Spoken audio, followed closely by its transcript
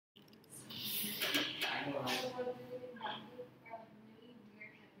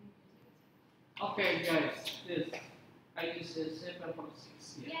Okay, guys, this IGCSE paper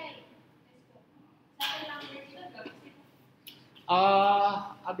 6 ya.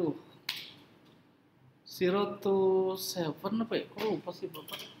 Aduh, 0 to 7 apa ya? Kok lupa sih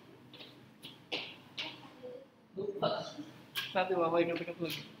Bapak? Lupa. Nanti Bapak ingat-ingat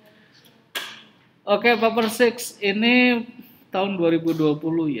lagi. Oke, paper 6 ini tahun 2020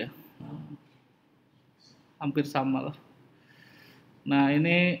 ya. Hampir sama lah. Nah,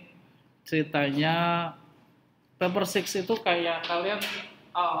 ini ceritanya paper 6 itu kayak kalian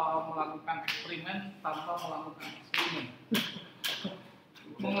melakukan eksperimen tanpa melakukan eksperimen.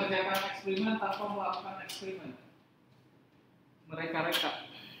 Mengerjakan eksperimen tanpa melakukan eksperimen. Mereka-reka.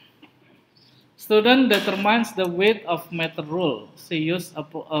 Student determines the weight of meter rule. She used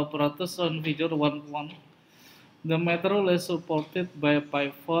apparatus on figure 1.1. The meter rule is supported by a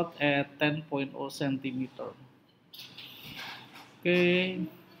pivot at 10.0 centimeter. Okay,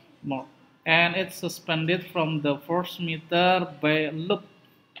 more. And it's suspended from the force meter by a loop.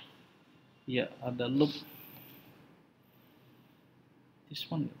 Ya, ada loop. This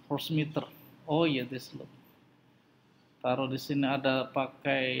one, force meter. Oh iya, this loop. Taruh di sini ada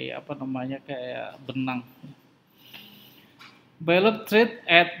pakai apa namanya kayak benang. By loop thread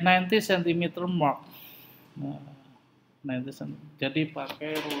at 90 cm mark. Nah, 90 cm. Jadi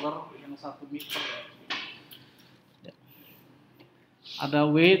pakai ruler yang 1 meter. Ya. Ada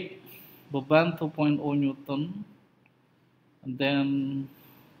weight beban 2.0 Newton. And then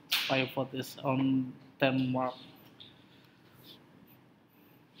pivot is on 10 mark.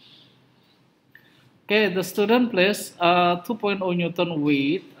 Okay, the student placed a 2.0 Newton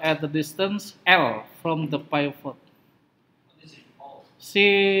weight at the distance L from the pivot.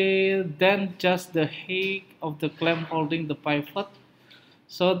 She then adjusts the height of the clamp holding the pivot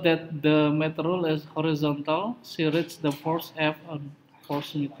so that the material is horizontal. She reads the force F on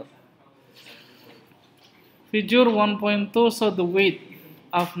force meter. Figure 1.2 shows the weight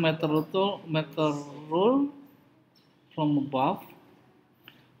of material from above.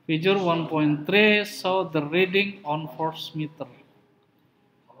 Figure 1.3 show the reading on force meter.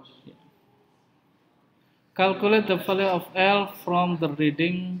 Calculate the value of L from the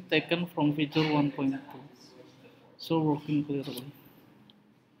reading taken from figure 1.2. So working clearly.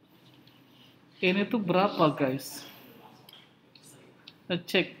 Ini tuh berapa guys? Kita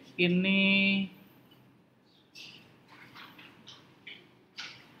cek ini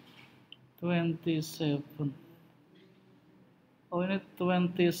 27. Oh ini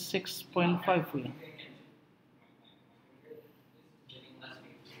 26.5 ya.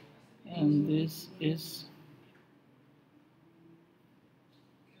 And this is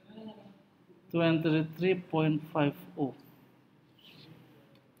 23.50.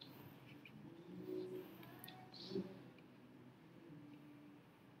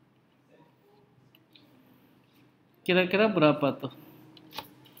 Kira-kira berapa tuh?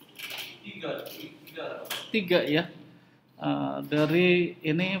 3 ya. Dari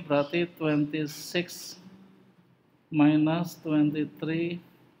ini berarti 26 minus 23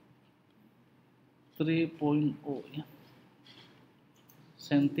 3.0 ya.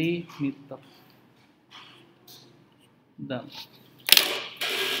 Sentimeter. Dan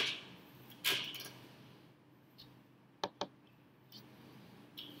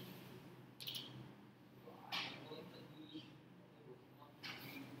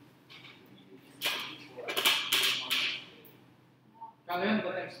kalian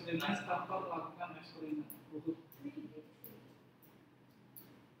bereksperimen tanpa melakukan eksperimen.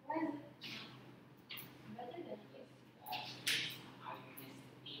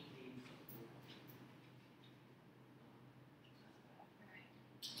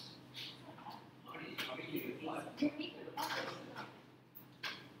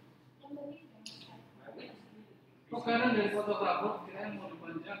 Kok kalian dari fotografer kirain mau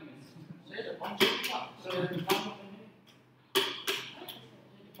dipanjangin? Saya ada panjang Pak. Saya ada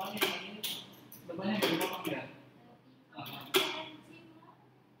panjang ini. Depannya dari potong ya.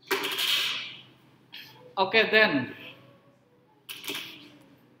 Oke, then.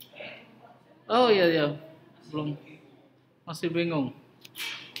 Oh iya, belum, masih bingung.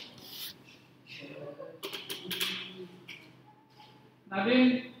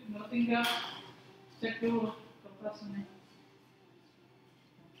 Nadine, ngerti nggak? Cek dulu kertas ini.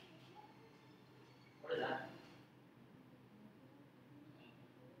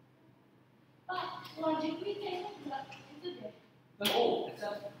 Pak, logically kayaknya nggak itu deh. Oh, it's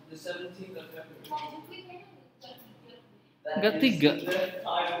the 17th of February. Logically kayaknya Nggak 3.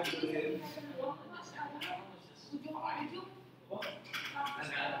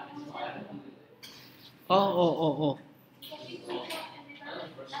 Oh.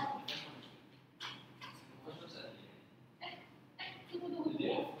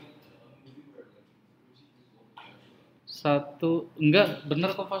 Satu, enggak, bener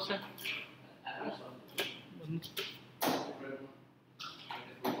kok pasnya. Bener.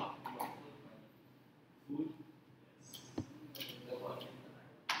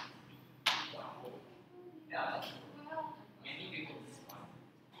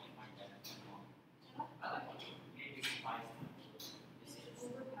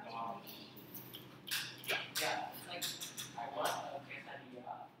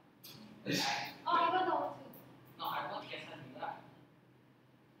 Oh, I got that one too. No, I want quesadilla.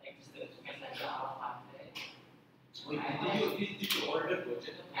 Like just the quesadilla ala carte. Wait, did you order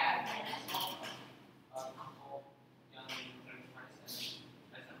budget? Taco yang french fries and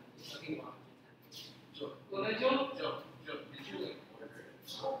rice and noodles. Okay, wow. Joe, did you like order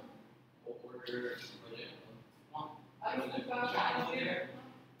budget? I don't know.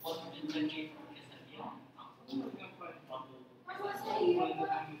 What did you get for quesadilla?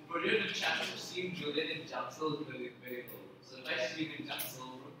 Bro, the chances of seeing Julian in Jacksel is very, very low. So if I see him in Jacksel,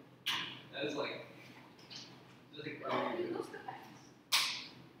 bro, that is like, just like Oh, very it weird. looks the best.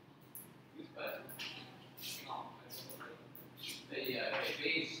 Who's bad? No, yeah, Bay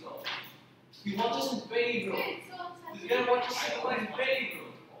is slow. He watches in Bay, bro. Wait, so on You Saturday. gotta watch the cinema in Bay, bro.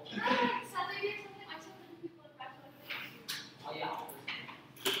 Saturday or something, I saw many people in Bachelor. Oh, yeah.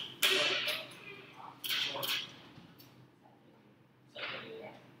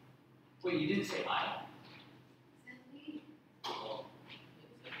 Wait, you didn't say hi? Saturday. Oh,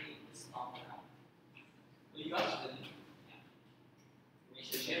 it's not that. Well, you guys didn't. Yeah. We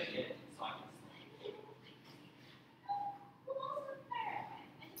should share it. So I can Who else was there?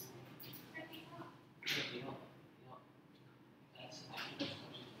 I just freaking out. That's actually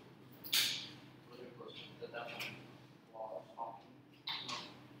really close to that one. While I was talking.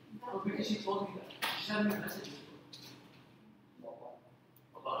 Oh, because she told me that. She sent me a message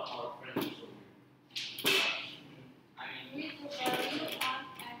about our friends who's so weird. I mean, Read the value on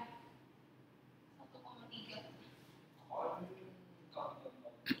at 1,3.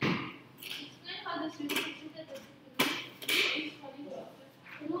 Explain how this relationship is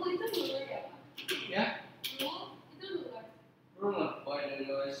rule itu ruler ya, Pak? yeah. Rule itu ruler. Ruler. Why did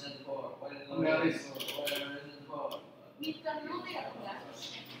you listen for? Why did you listen for? Meter rule ya, enggak?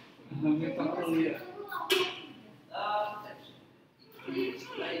 Meter rule ya. Rule apa?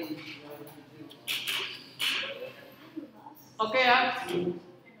 Oke ya.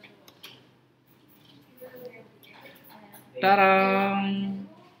 Tarang.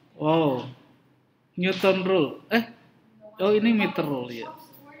 Wow. Newton rule. Oh ini meter rule ya.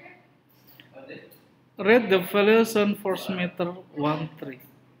 Read the values on force meter 1, 3.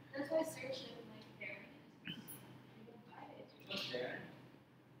 That's why I searched it like there.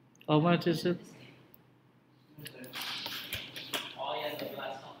 How much is it? Oh yeah, the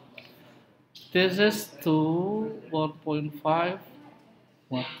last one. This is 2, 1.5,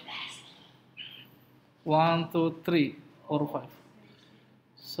 1, 2, 3, 4, 5.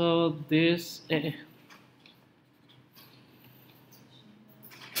 So this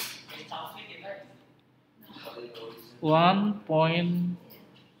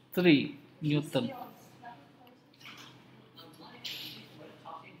 1.3 Newton.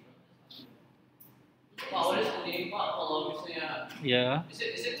 Pak, what is the name, Pak? Kalau misalnya, Ya, is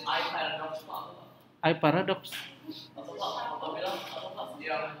it I paradox, Pak? I paradox. Atau Pak bilang, atau Pak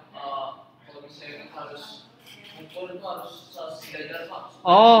yang kalau misalnya kan harus ngumpul itu harus sejajar, Pak.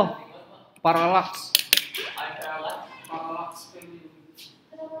 Oh, parallax. I parallax Parallax to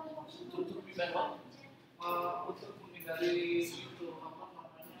prevent what? untuk menghindari itu apa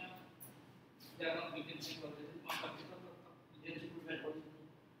namanya, jangan bikin single jadi maka kita tetap menjadi prevent itu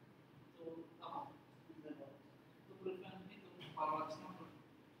apa itu prevent itu parallax number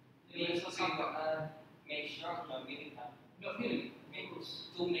nilai sesama Make sure nggak miring kan? nggak miring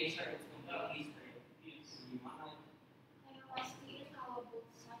To make sure it's completely straight. yes. Gimana? Kayak pastiin kalau both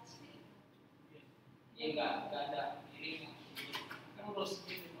sides fit. Ya nggak ada miring. Kan harus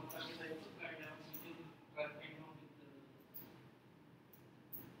gini maka kita itu kayak bikin right angle gitu.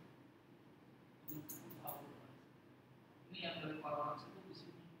 Ini yang dari parallax itu di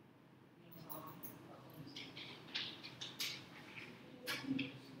sini. Ini yang salah atau di sini.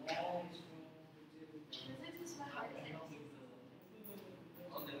 This is what hard it is.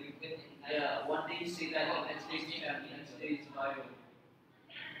 On the liquid. Yeah, one day you say that, the next day you have, the next day it's bio.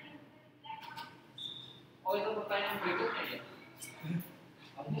 Oh itu pertanyaan berikutnya ya?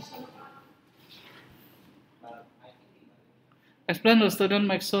 Explain to student,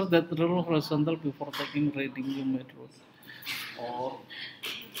 make sure that the rule horizontal before taking reading you made rule. Oh.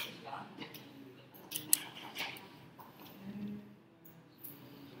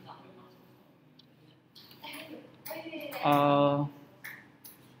 Uh,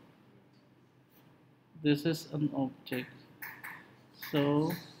 this is an object.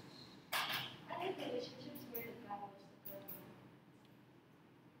 So I think relationships where the guy was the girl.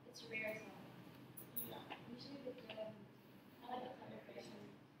 It's rare as well. Usually the girl. I like the conversation.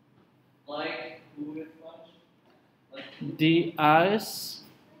 Like who with much? Like the eyes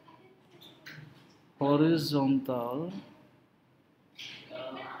horizontal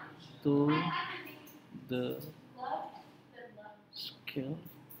uh, to the Love, then love. scale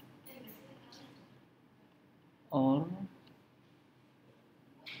And this is or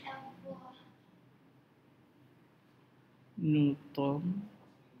Newton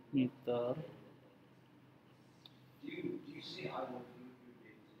meter do you see I will do your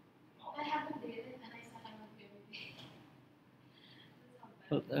dates? No. I haven't dated and I said I would do everything.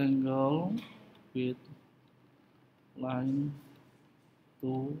 at angle with line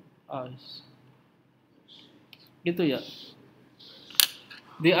to eyes. Gitu ya.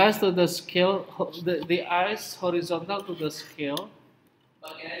 The eyes to the scale, the eyes horizontal to the scale.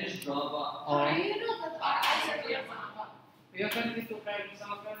 But can I just draw a Or You know that our eyes are different. ya kan itu kayak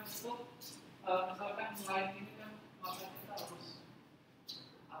misalkan itu misalkan selain ini kan maka kita harus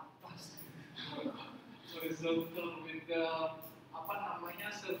atas horizontal with the apa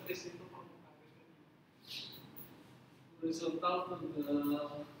namanya surface itu permukaan itu horizontal to the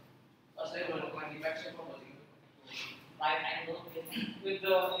saya udah manufacture apa sih? Right angle with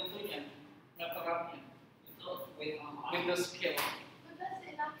the itunya meterannya itu with the scale But that's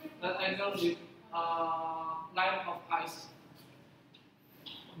enough. that angle with line of eyes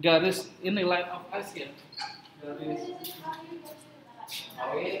garis ini line of eyes ya garis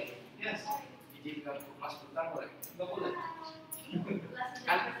Oh iya, yes izinkan ke kelas bentar boleh? nggak boleh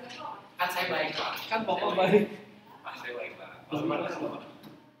Kan saya baik pak. kan bapak baik Pak saya baik pak.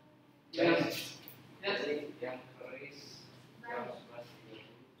 yes Ya sih, yang keris, yang 11.30.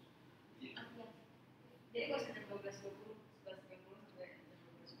 Jadi kalau sudah 12.20, 11.30 sampai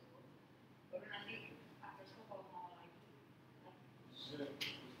 12.20, baru nanti after school kalau mau lagi.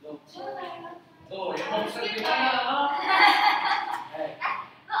 Tuh, yang mau bisa gimana?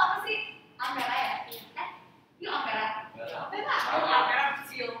 Lo apa sih? Ampera ya? Yuk Ampera. Ampera? Ampera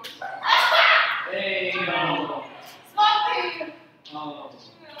kecil. No. Smoking. oh.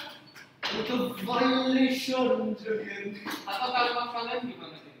 Itu violation juga. Atau kalimat kalian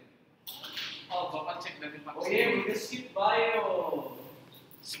gimana sih? Oh, bapak cek dari Pak. Oh iya, we can skip bio.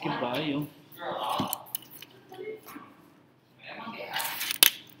 Skip bio. Girl. Memang ya.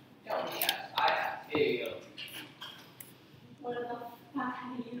 Ya, iya. Saya. Iya. What the fuck?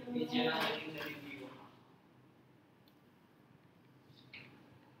 Izin lagi dari bio.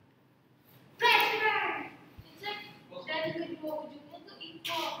 Pressure. It's like dari kedua ujungnya tuh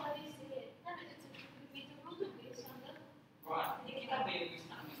info tadi sih. Kan it's itu tuh based on the Right. Kita bio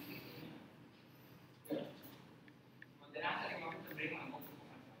bisa mesti. Then after I want to bring my mom.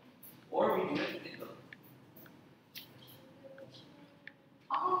 Or we do it with the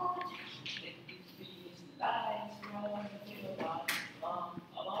oh. it these lines run to the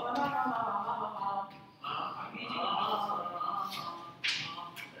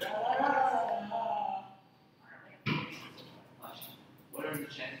what are the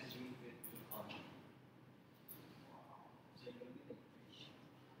chances we fit to the college?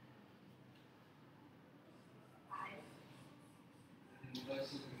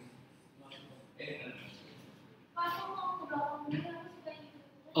 Pasok mo ako belakang mo yan, kasi kayo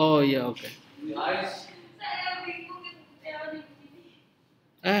gitu. Oh iya oke. Guys, Saya bingung gitu, saya di sini.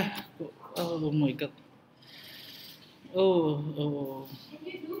 Oh my god. Oh. Can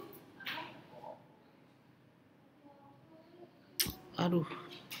you do? Aduh.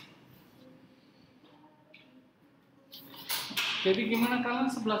 Jadi gimana kalian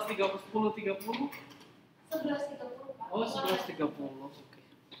 11.30 10.30? 11.30 Pak. Oh 11.30. Oke.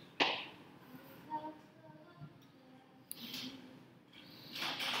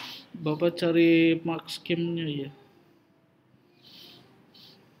 Bapak cari mark scheme-nya ya.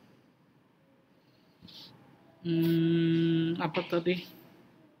 Apa tadi?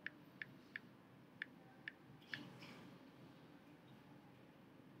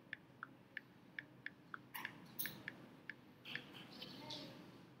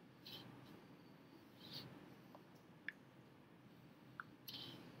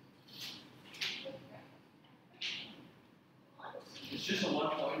 it's just a one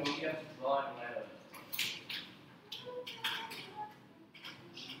point where you have to draw and write a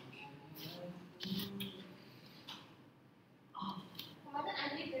Kemarin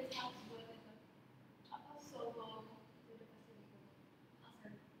Andi dari harus buat itu. Apa solo udah pasti gitu.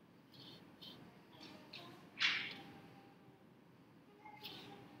 Asal.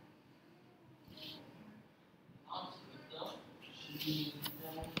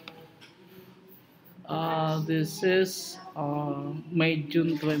 This is May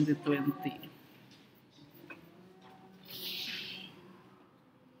June 2020.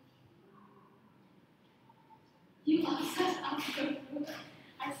 You obsessed after.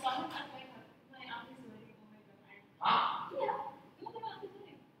 I saw him at my auntie's wedding. Oh my god. Huh? Yeah. You went to my auntie's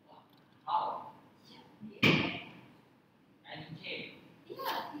wedding. How? Yeah. And he came. Yeah,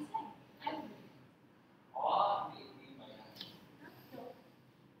 he sang. I was Oh, we might have. no.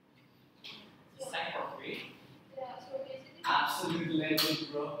 He sang for free? Yeah, so basically. Absolute legend,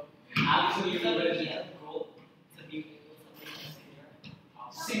 bro. Absolute legend. Goal to be able to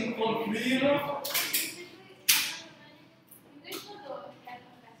sing for free, bro. Basically, you guys know the head of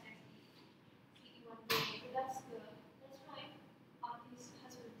SXE one day, but that's my auntie's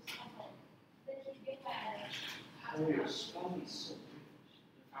husband's uncle. Then he get my Oh, your smell is so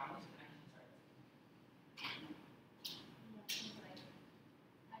British. The family's connections are. yeah, he's like,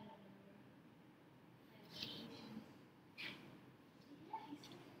 I don't know. Yeah, he's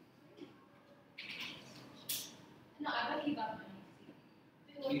so no, I bet he got money.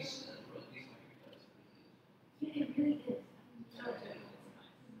 Please, bro, these might be guys. Yeah, it really is. I love it.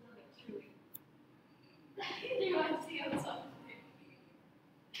 Love it, truly. You want to see on something.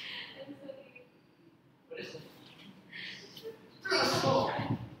 It's so cute. What is it?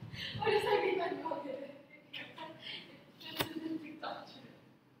 What does that mean by no good? It's in TikTok.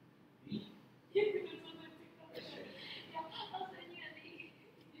 Me? Yeah, it's on the TikTok. Yeah, I'll send you a link.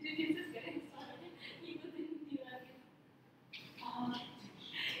 This is getting started. You go to the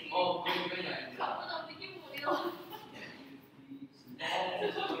Oh, wait, I Kamu nggak bikin muriel.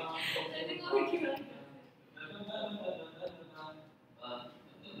 Jadi gue bikin lagi.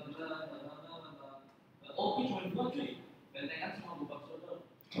 Oh, gue cuma dua cuy. Gantengan sama bubak sodor.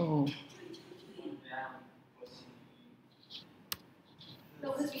 Oh, Yang posisi. No,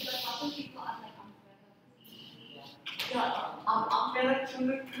 because people are like Ya, merah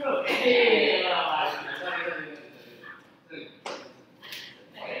cuma girl. Iya.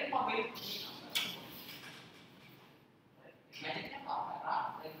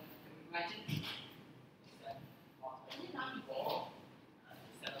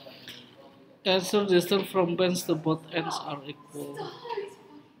 answer distance from bends to both ends are equal. Stop, it's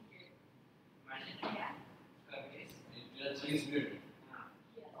fucking weird. Yeah. That's weird. Yeah,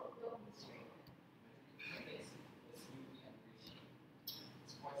 don't be straight.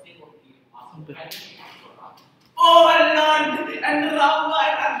 Oh, Lord! And Rama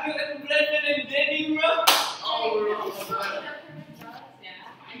and Abdul and Brendan and Danny, bro!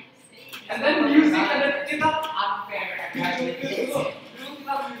 And then music, and then kita unfair. Dulu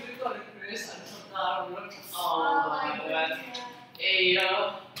kita music tuh ada Chris, ada Sekar, bro. Oh my god. Hey, yo.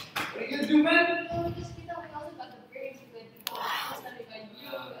 What you do, man? No, because kita we also got the brains good people. Just like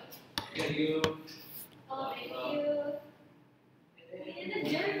you. Yeah, you. Oh, thank you. And then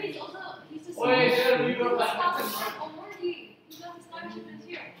Jeremy's also, he's a Wait, Jeremy, you got he's a badminton, scholarship awardee. He got a scholarship this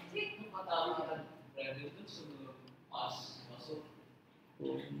year. See? Kata Brandon itu sebelum pas masuk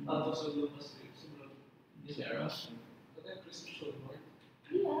atau sebelum di daerah katanya Chris Sherman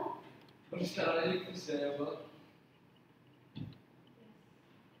Iya. terus sekarang ini Chris Jaya banget.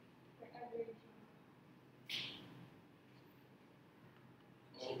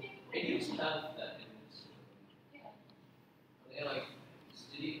 And you used to have that in this. They like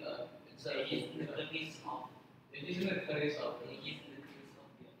jadi it's a he's in the case of he's in the case of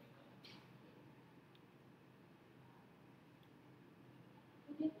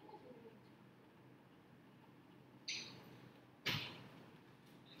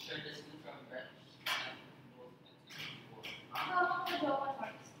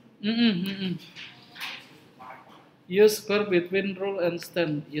Use square between rule and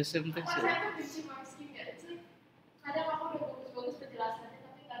stand. Ya same thing sih. Saya tuh benci markskin ya. It's like, kadang aku udah bagus-bagus penjelasannya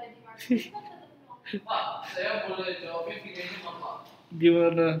tapi nggak ada di markskin. Kan tetap nol. Pak, saya boleh jawabnya videonya Pak.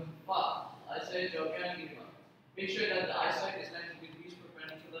 Gimana? Pak, saya jawabnya gini Pak. Make sure that the eyesight is 90 degrees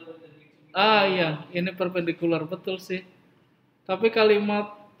perpendicular with the need to be. Iya, ini perpendikular betul sih. Tapi kalimat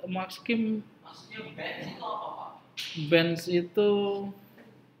makskim Maksudnya bend itu apa Pak? bench itu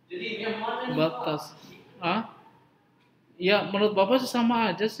Jadi yang mana nih batas. Pak? Ah? Ya, menurut Bapak sih sama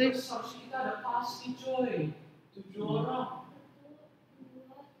aja sih. Terus harus kita ada pasti coy. 7 orang.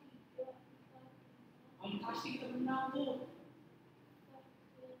 Kamu pasti kita menang tuh.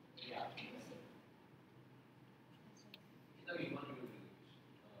 Ya. Kita gimana dulu?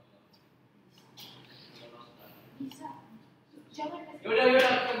 Bisa. Jangan kasih. Yaudah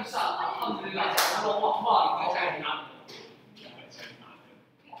kita bisa. Alhamdulillah. Allah Akbar. Kita menang.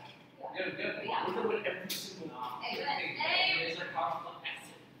 Dia throw in every single thing. There's a powerful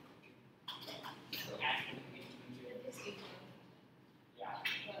acid. So acid yeah.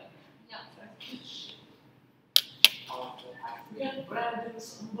 Powerful acid. Yeah,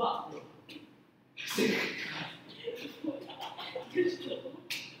 Brandon's mbak, bro.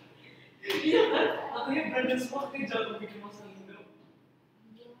 Iya kan? Makanya Brandon's mbak dia jago bikin masalah Indo.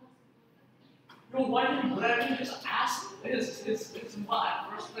 Yo, why did Brandon just ask his mbak at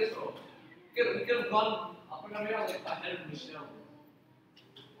first place, bro? He could have gone apa namanya like ahead of Michelle.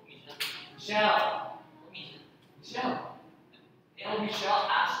 Michelle. Oh, Michelle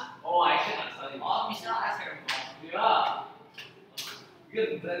asked. Oh, I should not tell you. Oh, Michelle asked her. Yeah. You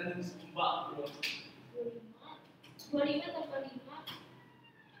get Brandon's mbak, bro. 25 atau 25?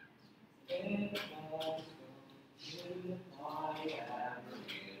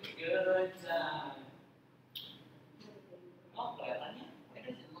 Good time. Oh, kelihatannya. Why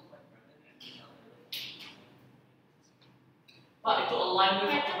does it look like Brandon and Michelle? Pak, itu align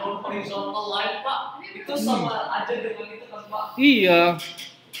with horizontal line, Pak. Itu sama aja dengan itu kan, Pak. Iya.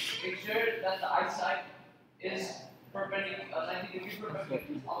 Make sure that the eyesight is perpendicular, 90 degrees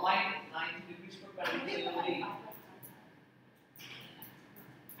perpendicular, align 90 degrees perpendicularly.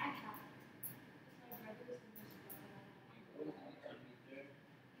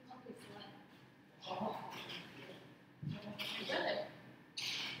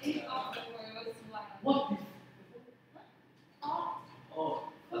 What? Oh,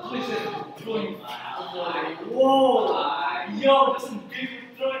 that's what he said. Throwing. Whoa! Yo, there's some big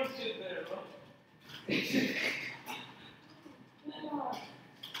throwing shit there, bro.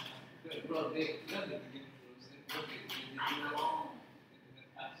 Bro, they got the beginning throws.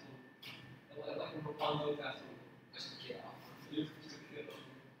 They like a Rapunzel castle. Just get off. Just get off.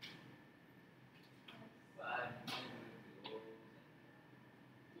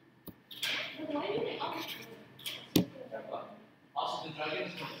 Also, the dragon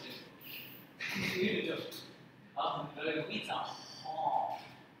is competition. Also, the dragon eats a hall.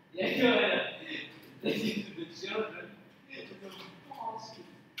 Yeah. They use the children.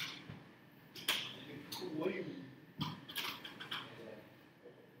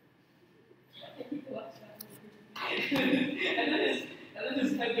 and then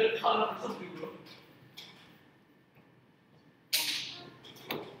his head got caught up or something, bro.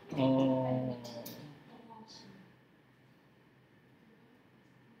 Oh.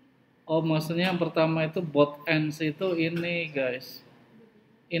 Oh, maksudnya yang pertama itu both ends itu ini, guys.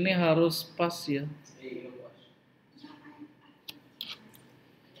 Ini harus pas ya.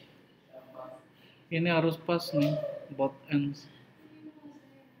 Ini harus pas nih, both ends.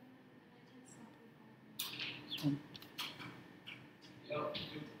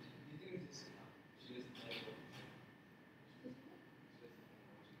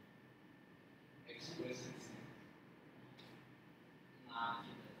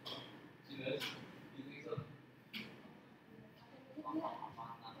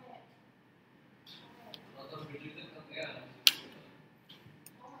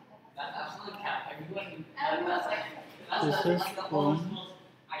 That's absolutely cap. Everyone, that's like This is the one. most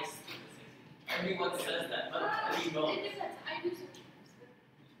I skip the 60. Everyone says that, but you know. It depends. I do sometimes.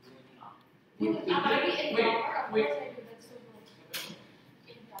 Wait, Apalagi in wait, dollar, of wait. course I do, but so much.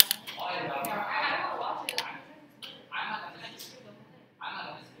 In dollar. Oh, in dollar. I don't watch it. I'm not gonna skip. I'm not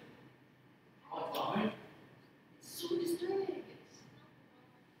gonna skip. Oh, dollar? It's so disturbing.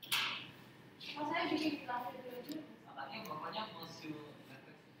 Maksudnya bikin kita aja. Katanya bapaknya masih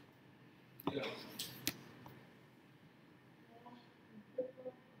Netflix. Iya.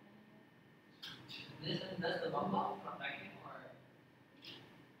 Does the bapak protect him or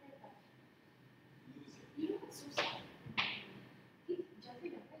lose it? You know what's so sad? Jeffrey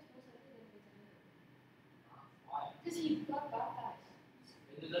Dahmer is most likely going to be dead. Why? Because he got baptized.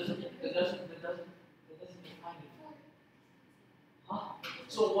 It doesn't define it. Huh?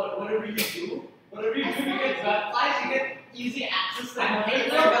 So whatever you do, you get baptized, you get easy access to heaven.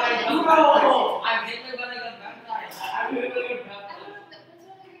 Hitler when I got baptized. I'm Hitler when I got baptized. I'm Hitler when I got I baptized. don't know, that's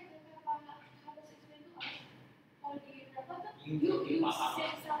what I heard that how does it explain to us? How do you dapat?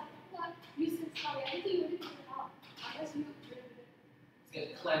 You sense sekali itu you really don't know. Unless you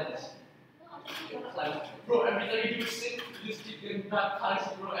Get cleansed. Get cleansed. Bro, every time you do sin, you just keep getting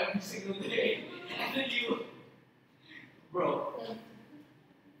baptized, bro, every single day. And then you, bro.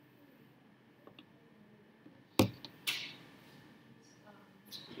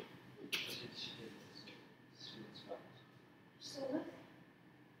 so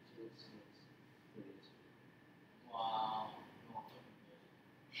Wow.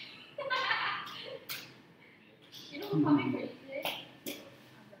 you know who's coming for you today?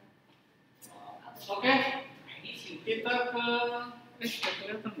 Kita ke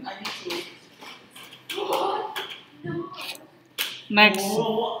kelihatan nggak? I need to. No. Next,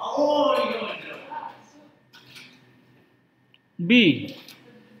 Oh, you know. B.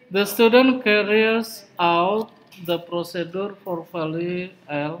 The student carries out the procedure for value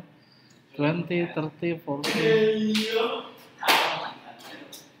L 20, 30, 40.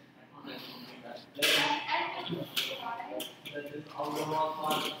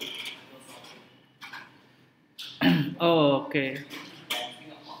 Oh, oke.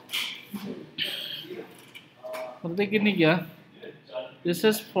 Berarti gini ya. This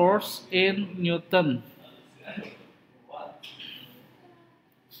is force in Newton.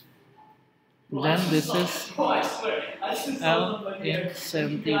 Then this is L in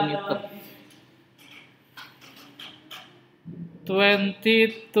centimeter.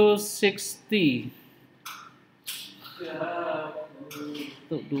 20 to 60.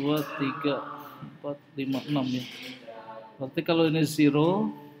 Tuh 2, 3, 4, 5, 6 ya. Berarti kalau ini 0,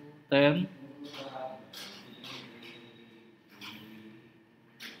 10,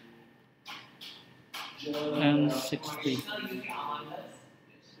 and 60.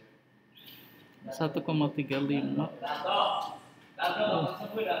 1,35.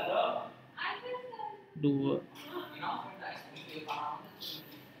 2, 1, 2.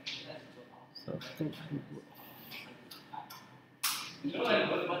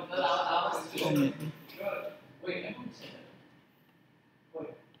 Oh, maybe.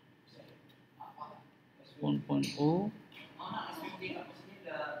 1.0.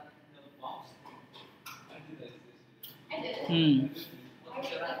 Hmm.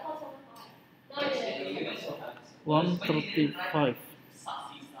 135.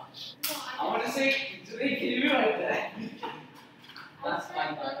 I want to say, do they give you like that? That's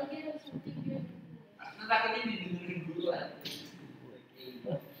fine. Nanti akan ini didengerin dulu kan?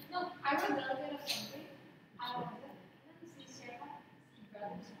 No, I wrote a bit of something. I don't know. And then si siapa? Si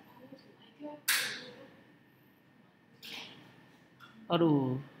brothers.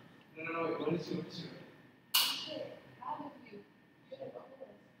 Aduh. No, wait, what is your? Shit, how of you?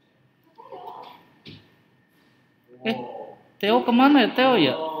 Theo kemana ya? Theo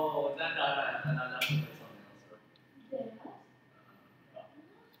ya? Oh, that.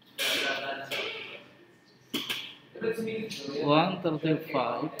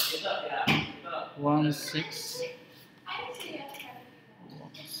 135, 16, 16.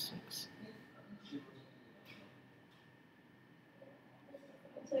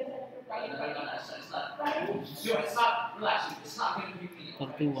 It's not. Relax. It's not going to be me.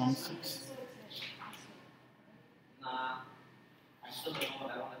 31.6. Nah, I still don't know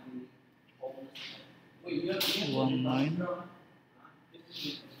what I want to be. Wait, you have 19.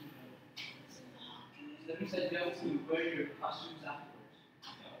 You said you have to wear your costumes afterwards.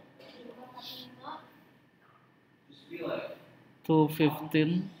 Just be like,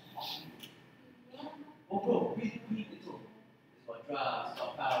 215. oh bro, read it all. It's about drugs, it's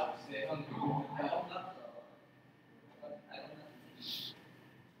about powers, they're hungry. I don't know.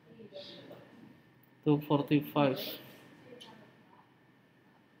 245.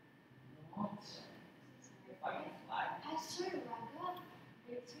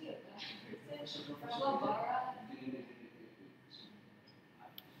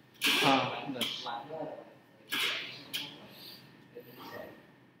 Enggak.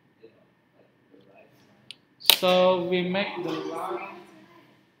 So we make the line.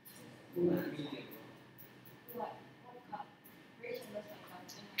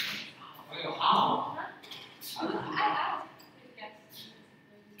 How?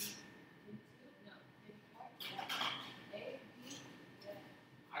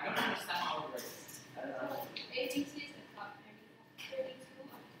 I don't understand how it works.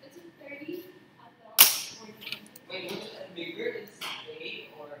 Wait, which is bigger? Is 8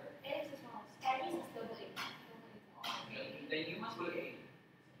 or? Then you must go 8.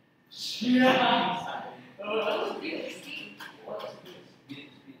 Yeah. What is this?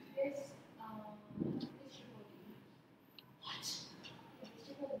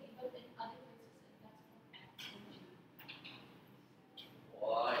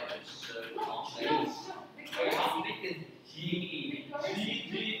 Why? It's complex. Wait, how big is G?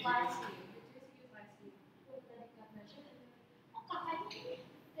 G.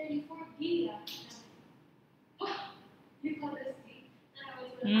 34B. You call this D? And I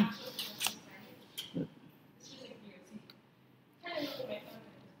was Hmm.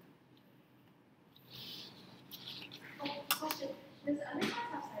 Question: does the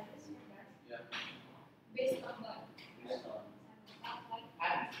underpass have sizes? Yeah. Based on what? Based on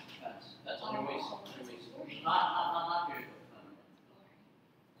Like, that's on your waist. On your waist. Not here.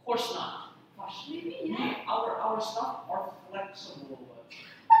 Of course not. gosh. Maybe, yeah. Our stuff are flexible.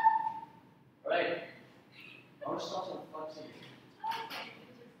 Right? Our stuff are flexible. Okay,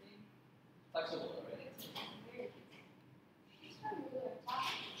 interesting. Flexible, right? Very interesting. She's from ruler.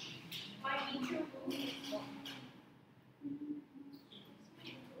 My teacher who is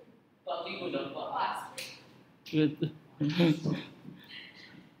But we would have fun. class. Good.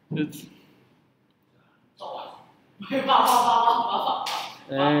 It's So what? Ba.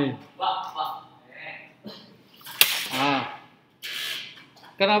 hey. Ba. Ah.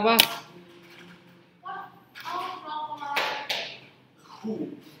 Kenapa? Cool.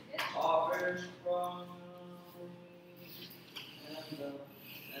 Offers from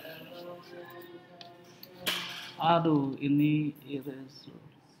Aduh, ini eraser.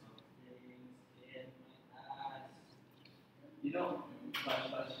 You know, but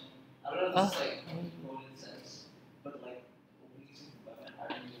I don't know if this is like common sense, but like obesity, but I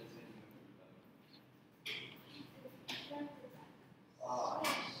don't use it anymore.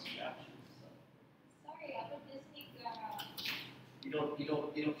 Yeah. Sorry, aku Disney girl. You don't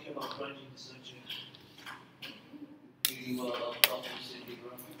care about grunting, don't you? You obesity,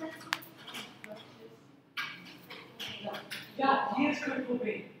 bro. Yeah, he is Kurt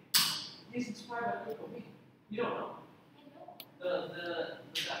Cobain. He's inspired by Kurt Cobain. You don't know? I know. The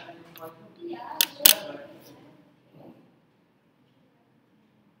guy from Kurt Yeah.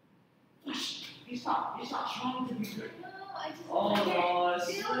 He's not trying to be good. No, I just. Oh no, it's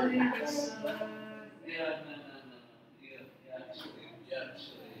Feel funny, like it's that. yeah, no. Yeah, actually.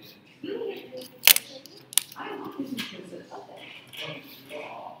 I love Disney princess. Okay. Oh,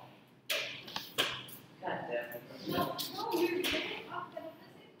 God damn it. No, you're getting off the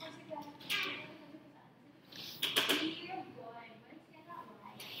opposite course again. You're going. What's that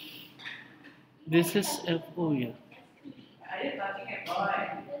like? This is FO ya. I didn't touch it, boy.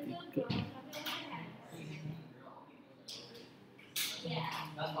 Yeah.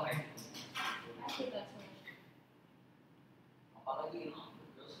 That's fine. I think that's what. Apalagi, you know,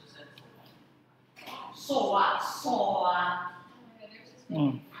 girls who said so what? Oh my god, there's this Hmm.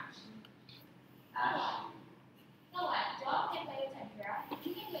 big action. Ash. No, Dog can play with Tundra. He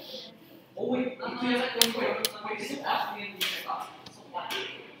can play with them too. Oh wait, wait, is it Ash being the check out? So what?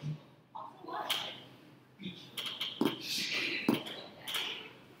 Also, what? Beach.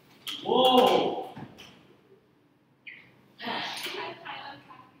 Whoa! Ash. I'm kind of happy.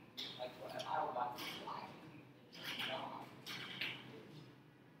 Like what I would like to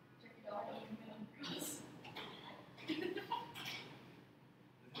Check it out, I don't even know.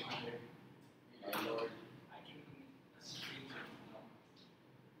 My lord, I can be a street,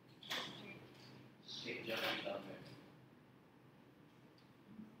 straight jumping down there.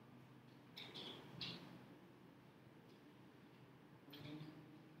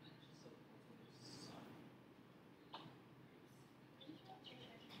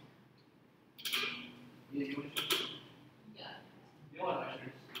 Yeah, you want to? Yeah. You know what I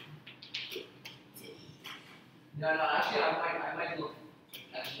should? No, actually, I might look.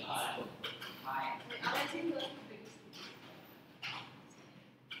 Actually, I look. Hi. I like to look the biggest.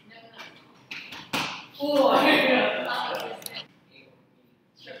 No. Oh,